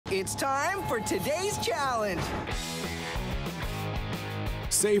It's time for today's challenge.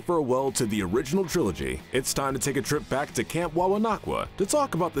 Say farewell to the original trilogy. It's time to take a trip back to Camp Wawanakwa to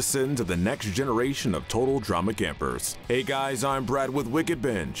talk about the sins of the next generation of total drama campers. Hey guys, I'm Brad with Wicked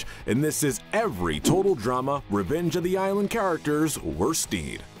Binge, and this is every total drama Revenge of the Island character's worst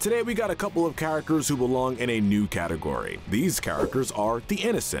deed. Today we got a couple of characters who belong in a new category. These characters are the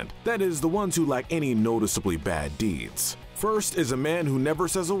innocent, that is, the ones who lack any noticeably bad deeds. First is a man who never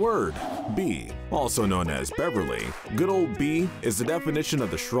says a word, B, also known as Beverly. Good old B is the definition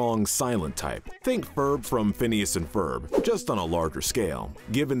of the strong, silent type. Think Ferb from Phineas and Ferb, just on a larger scale.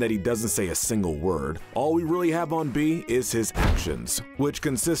 Given that he doesn't say a single word, all we really have on B is his actions, which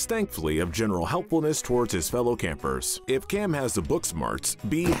consist thankfully of general helpfulness towards his fellow campers. If Cam has the book smarts,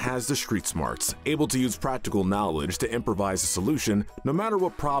 B has the street smarts, able to use practical knowledge to improvise a solution no matter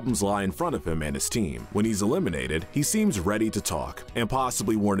what problems lie in front of him and his team. When he's eliminated, he seems ready to talk and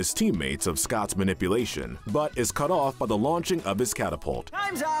possibly warn his teammates of Scott's manipulation, but is cut off by the launching of his catapult.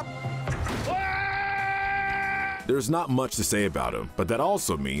 Time's up! There's not much to say about him, but that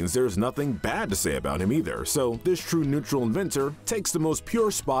also means there's nothing bad to say about him either, so this true neutral inventor takes the most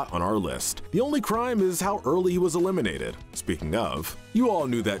pure spot on our list. The only crime is how early he was eliminated. Speaking of, you all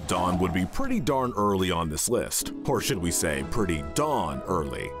knew that Dawn would be pretty darn early on this list. Or should we say, pretty dawn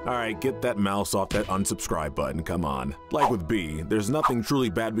early. Alright, get that mouse off that unsubscribe button, come on. Like with B, there's nothing truly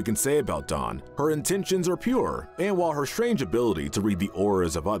bad we can say about Dawn. Her intentions are pure, and while her strange ability to read the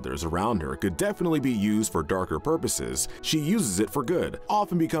auras of others around her could definitely be used for darker purposes, she uses it for good,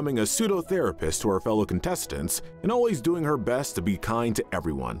 often becoming a pseudo-therapist to her fellow contestants and always doing her best to be kind to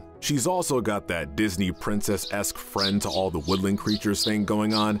everyone. She's also got that Disney princess-esque friend to all the woodland creatures thing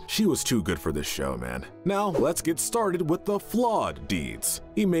going on. She was too good for this show, man. Now, let's get started with the flawed deeds.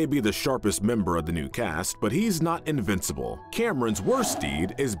 He may be the sharpest member of the new cast, but he's not invincible. Cameron's worst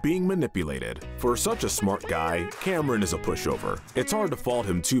deed is being manipulated. For such a smart guy, Cameron is a pushover. It's hard to fault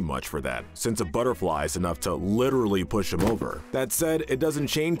him too much for that, since a butterfly is enough to literally push him over. That said, it doesn't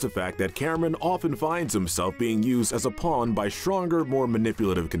change the fact that Cameron often finds himself being used as a pawn by stronger, more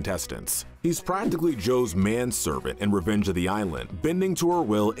manipulative contestants. He's practically Joe's manservant in Revenge of the Island, bending to her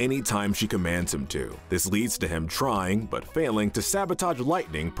will anytime she commands him to. This leads to him trying, but failing, to sabotage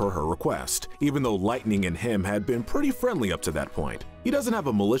Lightning per her request, even though Lightning and him had been pretty friendly up to that point. He doesn't have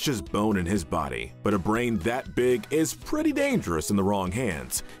a malicious bone in his body, but a brain that big is pretty dangerous in the wrong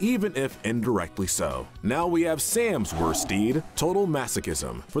hands, even if indirectly so. Now we have Sam's worst deed, total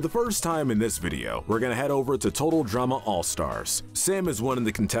masochism. For the first time in this video, we're gonna head over to Total Drama All-Stars. Sam is one of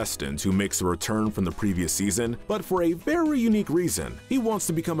the contestants who makes a return from the previous season, but for a very unique reason. He wants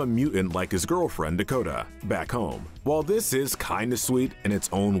to become a mutant like his girlfriend Dakota, back home. While this is kinda sweet in its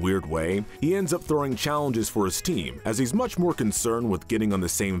own weird way, he ends up throwing challenges for his team, as he's much more concerned with getting on the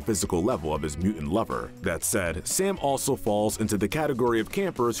same physical level of his mutant lover. That said, Sam also falls into the category of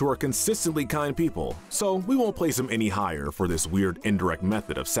campers who are consistently kind people, so we won't place him any higher for this weird indirect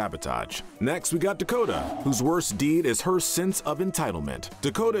method of sabotage. Next we got Dakota, whose worst deed is her sense of entitlement.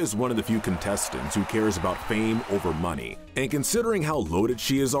 Dakota is one of the few contestants who cares about fame over money, and considering how loaded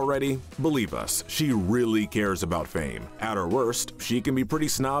she is already, believe us, she really cares about fame. At her worst, she can be pretty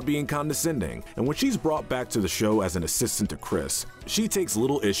snobby and condescending, and when she's brought back to the show as an assistant to Chris, she takes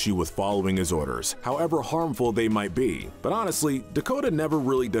little issue with following his orders, however harmful they might be. But honestly, Dakota never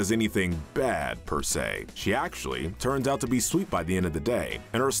really does anything bad per se. She actually turns out to be sweet by the end of the day,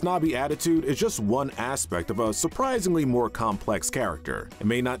 and her snobby attitude is just one aspect of a surprisingly more complex character. It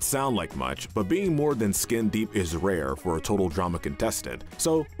may not sound like much, but being more than skin deep is rare for a total drama contestant,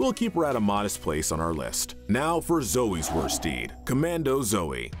 so we'll keep her at a modest place on our list. Now for Zoe's worst deed, Commando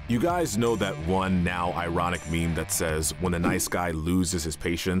Zoe. You guys know that one now ironic meme that says, when a nice guy loses his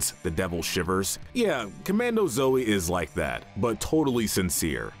patience, the devil shivers? Yeah, Commando Zoe is like that, but totally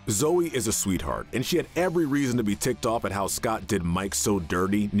sincere. Zoe is a sweetheart, and she had every reason to be ticked off at how Scott did Mike so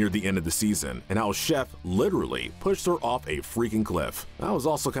dirty near the end of the season, and how Chef literally pushed her off a freaking cliff. That was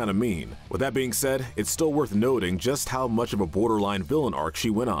also kinda mean. With that being said, it's still worth noting just how much of a borderline villain arc she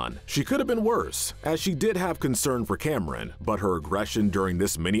went on. She could have been worse, as she did have concern for Cameron, but her aggression during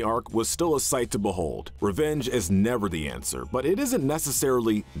this mini arc was still a sight to behold. Revenge is never the answer, but it isn't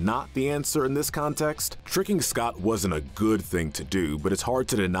necessarily not the answer in this context. Tricking Scott wasn't a good thing to do, but it's hard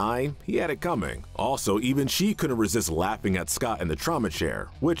to deny he had it coming. Also, even she couldn't resist laughing at Scott in the trauma chair,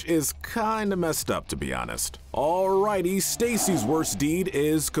 which is kinda messed up to be honest. Alrighty, Stacy's worst deed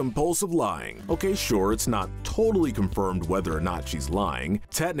is compulsive lying. Okay, sure, it's not totally confirmed whether or not she's lying.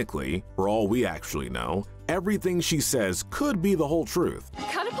 Technically, for all we actually know, everything she says could be the whole truth.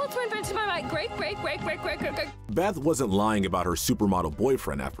 Catapults were invented by my great. Beth wasn't lying about her supermodel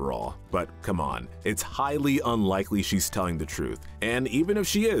boyfriend after all, but come on, it's highly unlikely she's telling the truth. And even if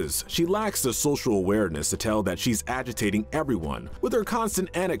she is, she lacks the social awareness to tell that she's agitating everyone with her constant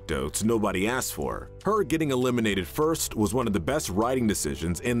anecdotes nobody asked for. Her getting eliminated first was one of the best writing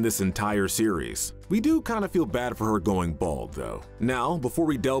decisions in this entire series. We do kind of feel bad for her going bald though. Now, before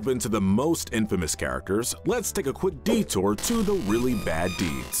we delve into the most infamous characters, let's take a quick detour to the really bad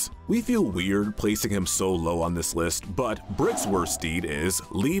deeds. We feel weird placing him so low on this list, but Brick's worst deed is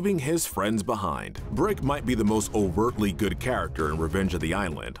leaving his friends behind. Brick might be the most overtly good character in Revenge of the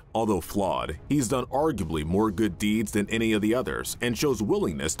Island. Although flawed, he's done arguably more good deeds than any of the others and shows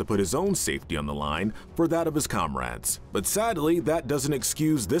willingness to put his own safety on the line for that of his comrades. But sadly, that doesn't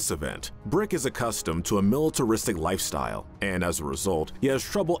excuse this event. Brick is accustomed to a militaristic lifestyle, and as a result, he has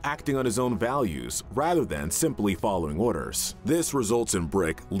trouble acting on his own values rather than simply following orders. This results in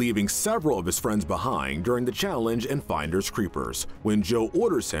Brick leaving several of his friends behind during the challenge in Finders Creepers, when Joe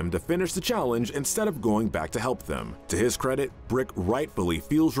orders him to finish the challenge instead of going back to help them. To his credit, Brick rightfully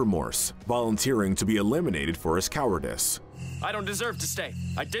feels remorse, volunteering to be eliminated for his cowardice. I don't deserve to stay.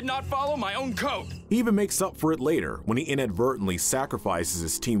 I did not follow my own code. He even makes up for it later when he inadvertently sacrifices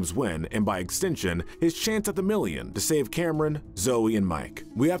his team's win and by extension, his chance at the million to save Cameron, Zoe, and Mike.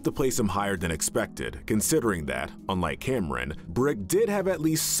 We have to place him higher than expected, considering that, unlike Cameron, Brick did have at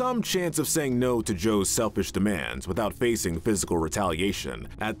least some chance of saying no to Joe's selfish demands without facing physical retaliation.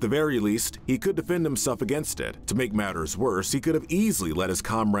 At the very least, he could defend himself against it. To make matters worse, he could have easily let his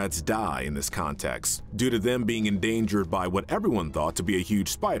comrades die in this context, due to them being endangered by what everyone thought to be a huge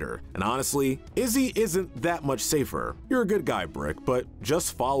spider. And honestly, Izzy isn't that much safer. You're a good guy, Brick, but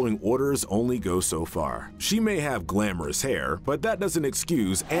just following orders only goes so far. She may have glamorous hair, but that doesn't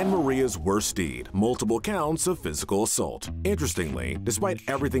excuse Anne Maria's worst deed, multiple counts of physical assault. Interestingly, despite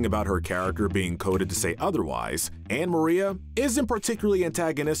everything about her character being coded to say otherwise, Anne Maria isn't particularly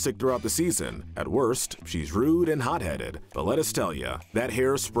antagonistic throughout the season. At worst, she's rude and hot-headed, but let us tell ya, that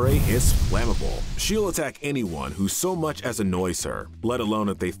hairspray is flammable. She'll attack anyone who so much as annoys her, let alone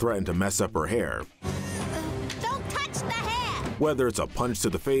if they threaten to mess up her hair. Don't touch the hair! Whether it's a punch to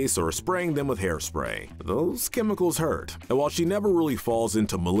the face or spraying them with hairspray, those chemicals hurt. And while she never really falls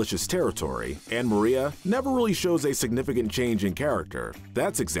into malicious territory, Anne Maria never really shows a significant change in character.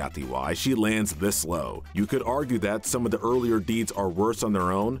 That's exactly why she lands this low. You could argue that some of the earlier deeds are worse on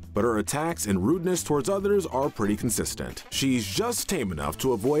their own, but her attacks and rudeness towards others are pretty consistent. She's just tame enough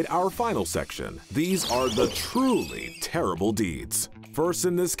to avoid our final section. These are the truly terrible deeds. First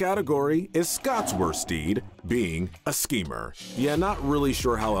in this category is Scott's worst deed, being a schemer. Yeah, not really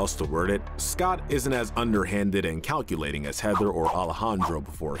sure how else to word it. Scott isn't as underhanded and calculating as Heather or Alejandro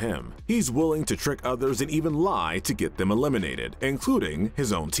before him. He's willing to trick others and even lie to get them eliminated, including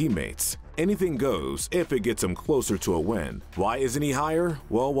his own teammates. Anything goes if it gets him closer to a win. Why isn't he higher?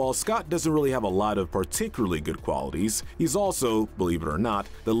 Well, while Scott doesn't really have a lot of particularly good qualities, he's also, believe it or not,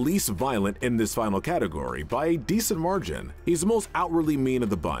 the least violent in this final category by a decent margin. He's the most outwardly mean of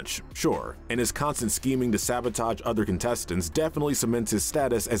the bunch, sure, and his constant scheming to sabotage other contestants definitely cements his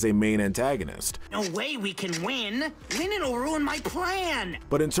status as a main antagonist. No way we can win. Winning will ruin my plan.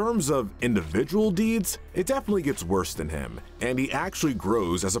 But in terms of individual deeds, it definitely gets worse than him, and he actually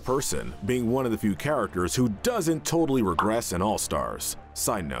grows as a person, being one of the few characters who doesn't totally regress in All-Stars.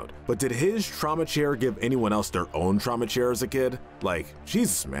 Side note, but did his trauma chair give anyone else their own trauma chair as a kid? Like,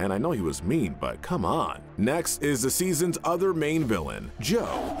 Jesus man, I know he was mean, but come on. Next is the season's other main villain, Joe,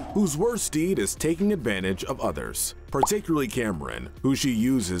 whose worst deed is taking advantage of others, particularly Cameron, who she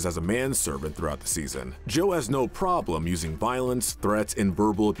uses as a manservant throughout the season. Joe has no problem using violence, threats, and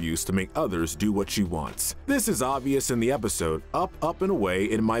verbal abuse to make others do what she wants. This is obvious in the episode Up, Up, and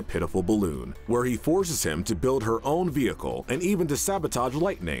Away in My Pitiful Balloon, where he forces him to build her own vehicle and even to sabotage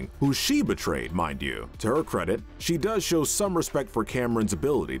Lightning, who she betrayed, mind you. To her credit, she does show some respect for Cameron's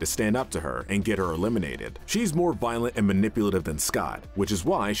ability to stand up to her and get her eliminated. She's more violent and manipulative than Scott, which is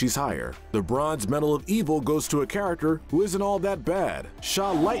why she's higher. The Bronze Medal of Evil goes to a character who isn't all that bad.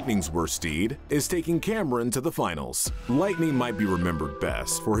 Shaw Lightning's worst deed is taking Cameron to the finals. Lightning might be remembered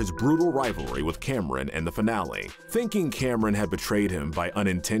best for his brutal rivalry with Cameron in the finale. Thinking Cameron had betrayed him by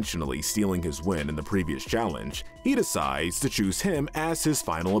unintentionally stealing his win in the previous challenge, he decides to choose him as his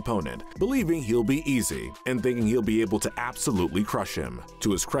final opponent, believing he'll be easy and thinking he'll be able to absolutely crush him.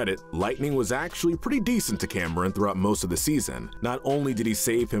 To his credit, Lightning was actually pretty decent to Cameron throughout most of the season. Not only did he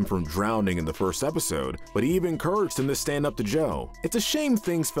save him from drowning in the first episode, but he even encouraged him to stand up to Joe. It's a shame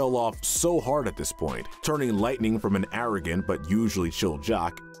things fell off so hard at this point, turning Lightning from an arrogant but usually chill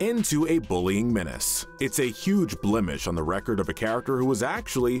jock into a bullying menace. It's a huge blemish on the record of a character who was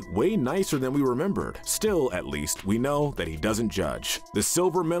actually way nicer than we remembered. Still, at least, we know that he doesn't judge. The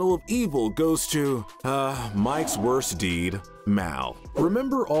silver medal of evil goes to, Mike's worst deed, Mal.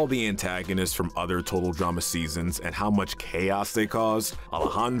 Remember all the antagonists from other Total Drama seasons and how much chaos they caused?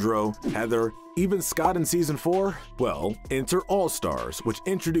 Alejandro, Heather, even Scott in Season 4? Well, enter All-Stars, which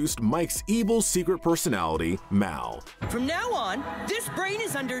introduced Mike's evil secret personality, Mal. From now on, this brain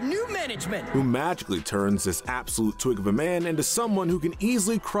is under new management. Who magically turns this absolute twig of a man into someone who can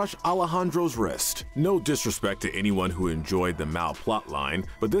easily crush Alejandro's wrist. No disrespect to anyone who enjoyed the Mal plotline,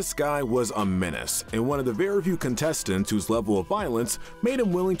 but this guy was a menace, and one of the very few contestants whose level of violence made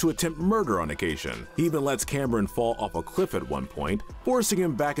him willing to attempt murder on occasion. He even lets Cameron fall off a cliff at one point, forcing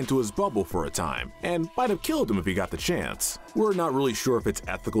him back into his bubble for a time, and might have killed him if he got the chance. We're not really sure if it's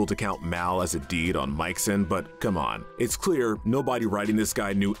ethical to count Mal as a deed on Mike's end, but come on. It's clear nobody writing this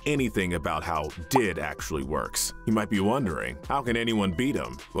guy knew anything about how did actually works. You might be wondering, how can anyone beat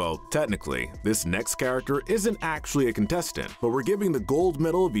him? Well, technically, this next character isn't actually a contestant, but we're giving the gold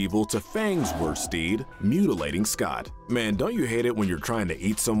medal of evil to Fang's worst deed, mutilating Scott. Man, don't you hate it when you're trying to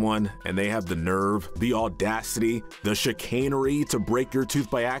eat someone and they have the nerve, the audacity, the chicanery to break your tooth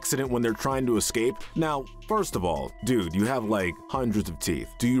by accident when they're trying to escape? Now, first of all, dude, you have like hundreds of teeth.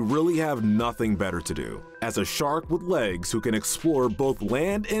 Do you really have nothing better to do? As a shark with legs who can explore both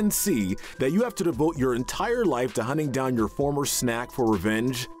land and sea, that you have to devote your entire life to hunting down your former snack for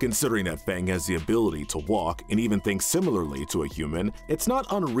revenge? Considering that Fang has the ability to walk and even think similarly to a human, it's not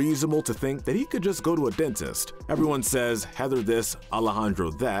unreasonable to think that he could just go to a dentist. Everyone says Heather this, Alejandro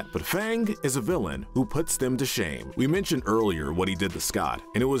that, but Fang is a villain who puts them to shame. We mentioned earlier what he did to Scott,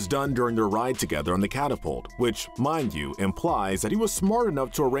 and it was done during their ride together on the catapult, which, mind you, implies that he was smart enough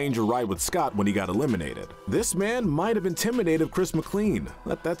to arrange a ride with Scott when he got eliminated. This man might have intimidated Chris McLean.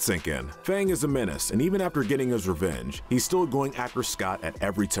 Let that sink in. Fang is a menace, and even after getting his revenge, he's still going after Scott at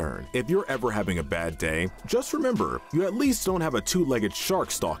every turn. If you're ever having a bad day, just remember, you at least don't have a two-legged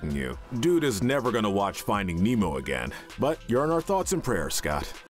shark stalking you. Dude is never gonna watch Finding Nemo again. But you're in our thoughts and prayers, Scott.